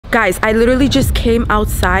Guys, I literally just came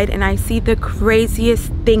outside and I see the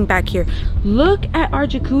craziest thing back here. Look at our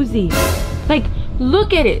jacuzzi. Like,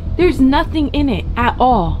 look at it. There's nothing in it at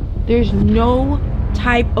all. There's no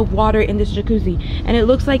type of water in this jacuzzi. And it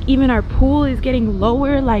looks like even our pool is getting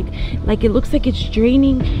lower. Like it looks like it's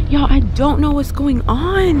draining. Y'all, I don't know what's going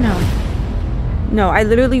on. No, I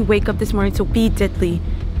literally wake up this morning to be diddly.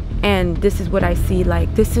 And this is what I see.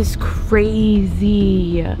 Like, this is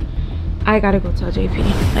crazy. I gotta go tell JP.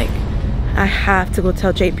 Like, I have to go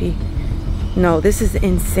tell JP. No, this is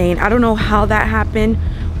insane. I don't know how that happened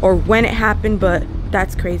or when it happened, but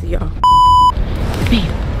that's crazy, y'all.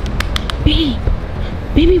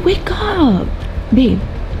 Baby, wake up. Babe,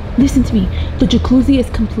 listen to me. The jacuzzi is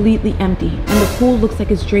completely empty and the pool looks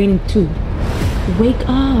like it's draining too. Wake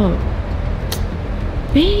up.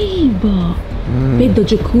 Babe, the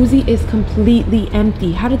jacuzzi is completely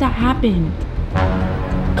empty. How did that happen?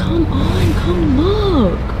 Come on, come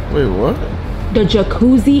look. Wait, what? The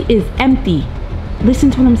jacuzzi is empty. Listen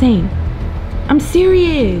to what I'm saying. I'm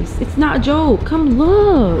serious. It's not a joke. Come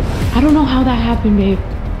look. I don't know how that happened, babe.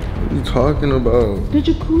 What are you talking about? The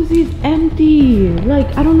jacuzzi is empty.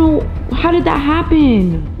 Like, I don't know. How did that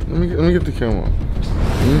happen? Let me get the camera.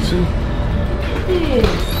 Let me see. Look at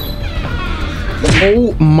this.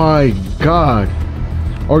 Oh my God.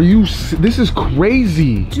 Are you, this is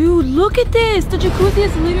crazy. Dude, look at this. The jacuzzi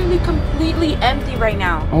is literally completely empty right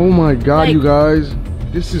now. Oh my God, like, you guys.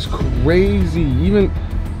 This is crazy. Even,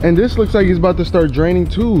 and this looks like it's about to start draining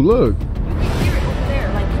too. Look. You can hear it over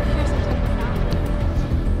there. Like, you can hear some type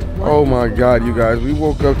of sound. Oh my God, you guys. We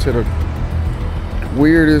woke up to the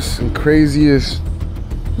weirdest and craziest.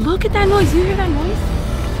 Look at that noise. You hear that noise?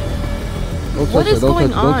 Don't touch What is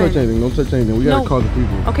going on? Don't touch anything. Don't touch anything. We gotta call the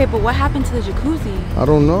people. Okay, but what happened to the jacuzzi? I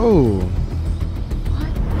don't know.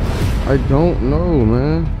 What? I don't know,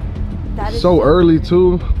 man. That is so early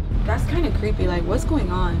too. That's kind of creepy. Like, what's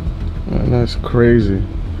going on? Man, that's crazy.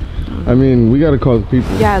 I mean, we gotta call the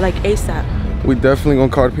people. Yeah, like ASAP. We definitely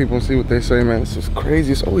gonna call the people and see what they say, man. This is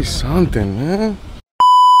crazy. It's always something, man.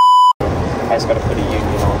 I just gotta put a union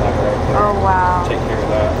on that right there. Oh wow. Take care of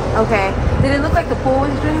that. Okay. Did it look like the pool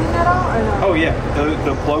was draining at all, or no? Oh yeah,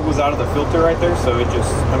 the plug was out of the filter right there, so it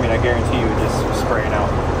just, I mean, I guarantee you it just was spraying out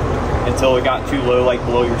until it got too low, like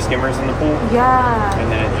below your skimmers in the pool. Yeah.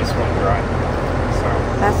 And then it just went dry. So.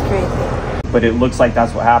 That's crazy. But it looks like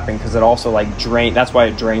that's what happened because it also like drained. That's why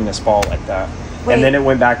it drained this fall like that. Wait. And then it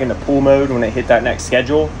went back into pool mode when it hit that next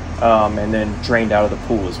schedule, and then drained out of the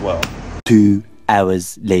pool as well. 2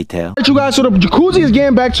 hours later. Alright, you guys, so the jacuzzi is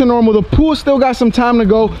getting back to normal. The pool still got some time to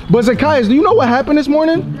go. But Zacchaeus, do you know what happened this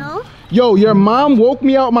morning? No. Yo, your mom woke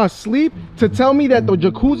me out my sleep to tell me that the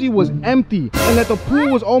jacuzzi was empty and that the pool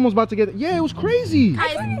was almost about to get. Yeah, it was crazy. I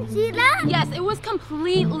didn't see that. Yes, it was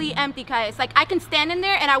completely empty, Kais. Like, I can stand in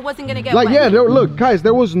there and I wasn't gonna get Like, wet. yeah, look, guys,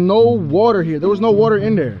 there was no water here. There was no water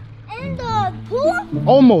in there. In the pool?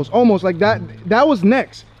 Almost like that was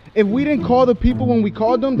next. If we didn't call the people when we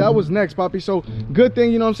called them, that was next, Poppy. So good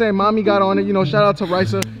thing, you know what I'm saying, mommy got on it. You know, shout out to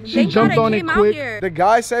Risa. She jumped on it quick. The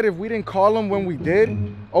guy said if we didn't call them when we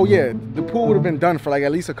did, oh yeah, the pool would have been done for like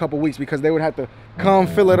at least a couple weeks because they would have to come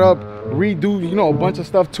fill it up, redo, you know, a bunch of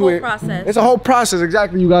stuff to it. Process. It's a whole process,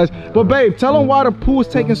 exactly, you guys. But babe, tell them why the pool is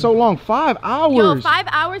taking so long. 5 hours. Yo, 5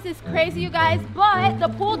 hours is crazy, you guys. But the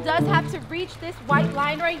pool does have to reach this white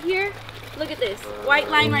line right here. Look at this white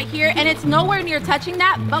line right here, and it's nowhere near touching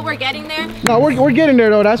that, but we're getting there. No, we're getting there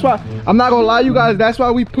though. That's why I'm not gonna lie, you guys. That's why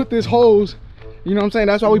we put this hose. You know what I'm saying?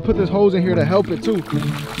 That's why we put this hose in here to help it too.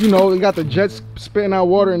 You know, we got the jets spitting out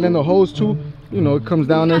water, and then the hose too. You know, it comes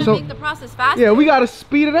down there. So make the process faster. Yeah, we gotta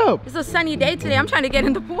speed it up. It's a sunny day today. I'm trying to get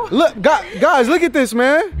in the pool. Look, guys, look at this,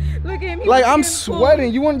 man. Look at me. Like I'm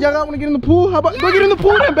sweating. Y'all want to get in the pool? How about go get in the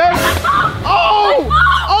pool then, babe? Oh!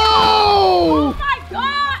 Oh my God!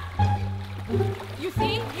 You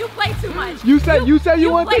see? You play too much. You said you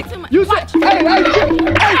want play to. too much. You said,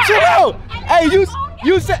 hey, chill out. Hey,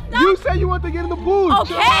 you said you want to get in the pool.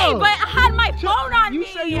 Okay, but I had my phone on me. You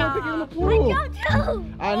said you want to get in the pool. Too.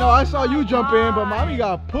 I know, I saw you jump in, but mommy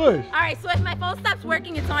got pushed. All right, so if my phone stops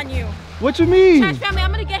working, it's on you. What you mean? Trash family,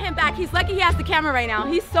 I'm gonna get him back. He's lucky he has the camera right now.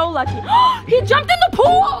 He's so lucky. He jumped in the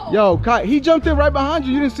pool. Yo, Kai, he jumped in right behind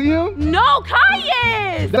you. You didn't see him? No,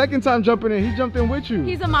 Kai is. Second time jumping in, he jumped in with you.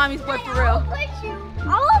 He's a mommy's boy for real.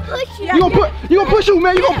 I will push you. You gonna push you,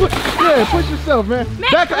 man. You gonna push? Yeah, push yourself, man.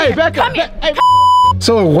 Back up. Hey.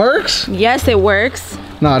 So it works? Yes, it works.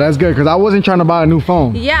 Nah, that's good, because I wasn't trying to buy a new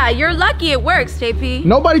phone. Yeah, you're lucky it works, JP.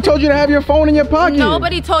 Nobody told you to have your phone in your pocket.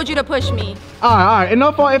 Nobody told you to push me. All right.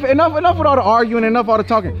 Enough with all the arguing, enough all the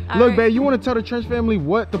talking. Look, right. babe, you want to tell the Trench family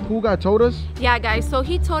what the pool guy told us? Yeah, guys, so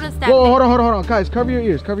he told us that... Whoa, hold on. Guys, cover your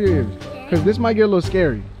ears. Because this might get a little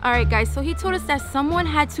scary. All right, guys, so he told us that someone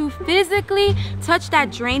had to physically touch that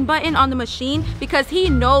drain button on the machine because he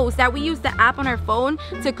knows that we use the app on our phone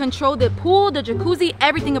to control the pool, the jacuzzi,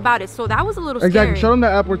 everything about it. So that was a little scary. Exactly. Show them the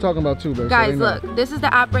app we're talking about too, babe. Guys, look, this is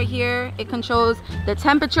the app right here. It controls the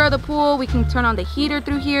temperature of the pool. We can turn on the heater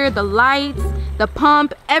through here, the lights, the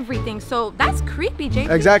pump, everything. So that's creepy, JP.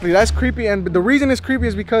 Exactly, that's creepy. And the reason it's creepy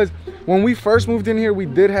is because when we first moved in here, we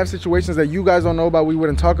did have situations that you guys don't know about. We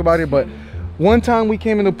wouldn't talk about it, but one time we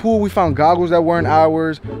came in the pool, we found goggles that weren't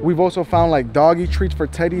ours. We've also found like doggy treats for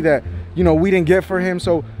Teddy that, you know, we didn't get for him.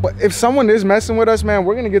 So, but if someone is messing with us, man,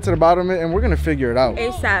 we're gonna get to the bottom of it and we're gonna figure it out.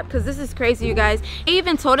 ASAP, because this is crazy, you guys. He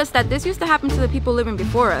even told us that this used to happen to the people living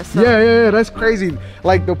before us. So. Yeah, that's crazy.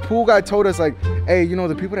 Like the pool guy told us, like, hey, you know,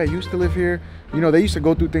 the people that used to live here, you know, they used to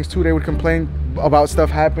go through things too. They would complain about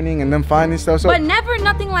stuff happening and them finding stuff. So, but never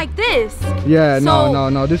nothing like this. Yeah, so,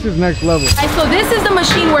 no, this is next level. And so this is the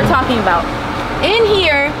machine we're talking about. In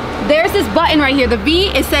here, there's this button right here. The V,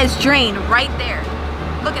 it says drain right there.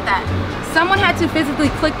 Look at that. Someone had to physically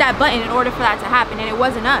click that button in order for that to happen, and it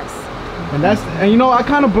wasn't us. And you know, I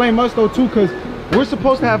kind of blame us though too, because we're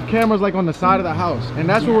supposed to have cameras like on the side of the house, and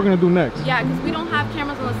that's what we're gonna do next. Yeah, because we don't have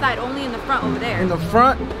cameras on the side, only in the front over there. In the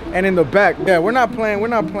front and in the back. Yeah, we're not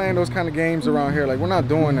playing those kind of games around here. Like, we're not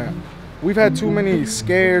doing that. We've had too many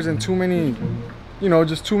scares and too many, you know,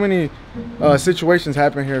 just too many situations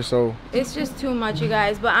happen here, so it's just too much, you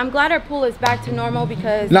guys. But I'm glad our pool is back to normal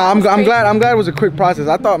because I'm glad it was a quick process.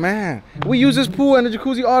 I thought, man, we use this pool and the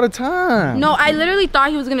jacuzzi all the time. No, I literally thought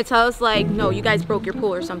he was gonna tell us like, no, you guys broke your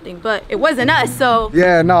pool or something, but it wasn't us. So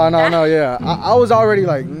yeah, no, yeah, I was already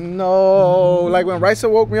like, no, like when Raisa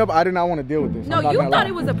woke me up, I did not want to deal with this. No, you thought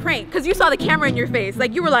it was a prank because you saw the camera in your face.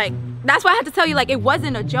 Like, you were like, that's why I had to tell you, like, it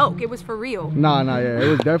wasn't a joke, it was for real. Yeah, it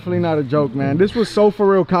was definitely not a joke, man. This was so for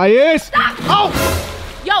real. Kais! Stop! Oh!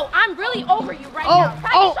 Yo, I'm really over you right now. Try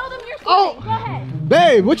to show them your feelings. Go ahead.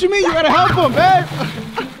 Babe, what you mean? You gotta help him, babe.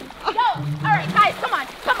 Yo, all right, guys, come on.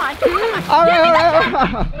 All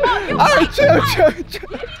right, chill. Give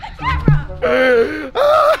me the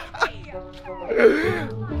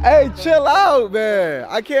camera. Hey, chill out, man.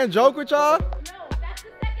 I can't joke with y'all. No, that's the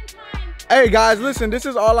second time. Hey, guys, listen, this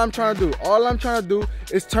is all I'm trying to do. All I'm trying to do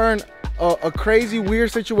is turn a crazy,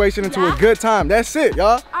 weird situation into a good time. That's it,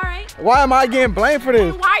 y'all. All right. Why am I getting blamed for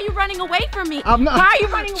this? Why are you running away from me? I'm not. Why are you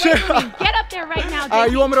running away from me? Get up there right now, JP. All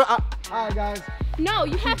right, you want me to? All right, guys. No,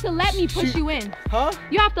 you have to let me push you in. Huh?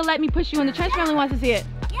 You have to let me push you in. The Trench family wants to see it.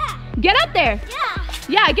 Yeah. Get up there. Yeah.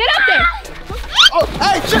 Yeah, get up there. Oh,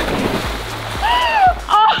 hey, shit.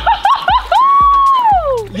 Oh.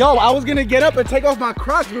 Yo, I was gonna get up and take off my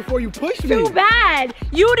Crocs before you pushed me. Too bad.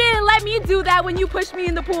 You didn't let me do that when you pushed me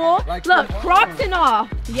in the pool. Like, look, Crocs and all.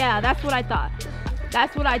 Yeah, that's what I thought.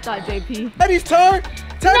 That's what I thought, JP. Teddy's turn.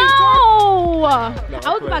 No! I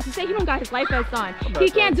was about to say he don't got his life vest on. He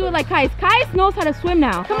can't do it like Kais. Kais knows how to swim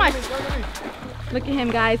now. Come on. Look at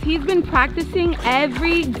him, guys. He's been practicing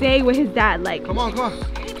every day with his dad. Like, Come on.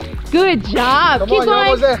 good job. Keep going.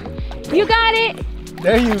 Almost there. You got it.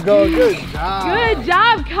 There you go. Good job. Good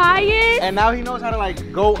job, Kais. And now he knows how to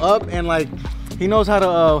like go up and like he knows how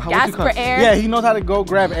to Gasp for air. Yeah, he knows how to go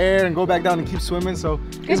grab air and go back down and keep swimming. So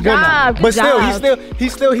it's good job, now. good But he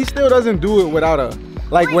still doesn't do it without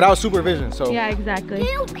without supervision. So yeah, exactly.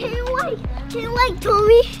 Can you like throw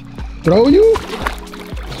me? Throw you?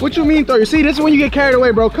 What you mean throw you? See, this is when you get carried away,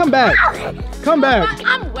 bro. Come back. Come back.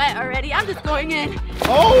 I'm wet already. I'm just going in.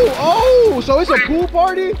 Oh, so it's a pool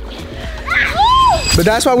party? But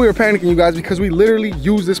that's why we were panicking, you guys, because we literally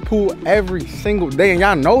use this pool every single day, and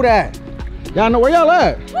y'all know that. Y'all know where y'all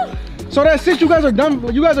at. So that's it. You guys are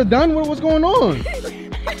done. You guys are done with what's going on.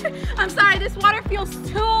 I'm sorry. This water feels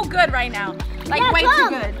too good right now. Like way too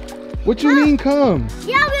good. What you mean, come?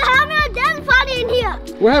 Yeah, we're having a dance party in here.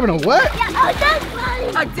 We're having a what? Yeah, a dance party.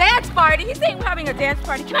 A dance party? He's saying we're having a dance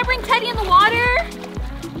party. Can I bring Teddy in the water?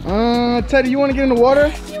 Teddy, you want to get in the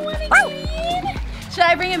water? You want to get in? Should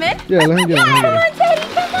I bring him in? Yeah, let him get in. Come on, Teddy,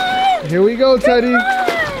 come on. Here we go, Teddy.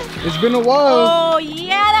 It's been a while. Oh,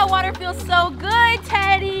 yeah, that water feels so good,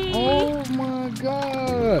 Teddy. Oh, my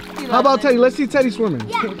God. How about Teddy? Let's see Teddy swimming.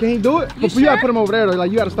 Yeah. Can he do it? You But you gotta put him over there, though. Like,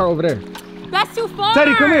 you gotta start over there. That's too far.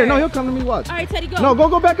 Teddy, come here. No, he'll come to me. Watch. All right, Teddy, go. No,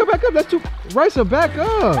 go back up. That's too. Raisa, back up.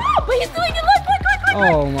 Oh, but he's doing it. Look.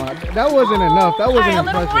 Oh, my. That wasn't enough. That wasn't All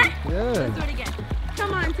right, a little impressive. more? Yeah. Let's do it again.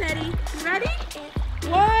 Come on, Teddy. You ready?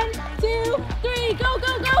 1, 2, 3. Teddy, go,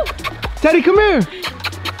 go, go. Teddy, come here.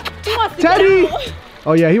 He wants to Teddy. get out.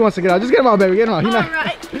 Oh yeah, he wants to get out. Just get him out, baby. Get him out. All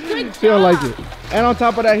right. Good He don't job. like it. And on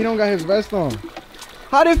top of that, he don't got his vest on.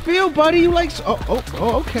 How'd it feel, buddy? You like,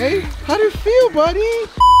 oh, okay. How'd it feel, buddy?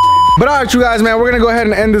 But all right, you guys, man, we're gonna go ahead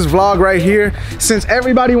and end this vlog right here. Since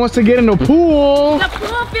everybody wants to get in the pool. The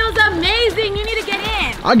pool feels amazing. You need to get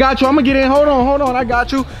in. I got you, I'm gonna get in. Hold on, I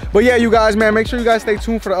got you. But yeah, you guys, man, make sure you guys stay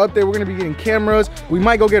tuned for the update. We're gonna be getting cameras. We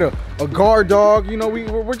might go get a guard dog. You know,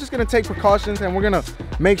 we're just gonna take precautions and we're gonna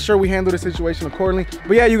make sure we handle the situation accordingly.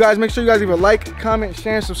 But yeah, you guys, make sure you guys leave a like, comment,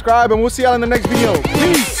 share, and subscribe, and we'll see y'all in the next video.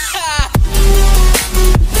 Peace.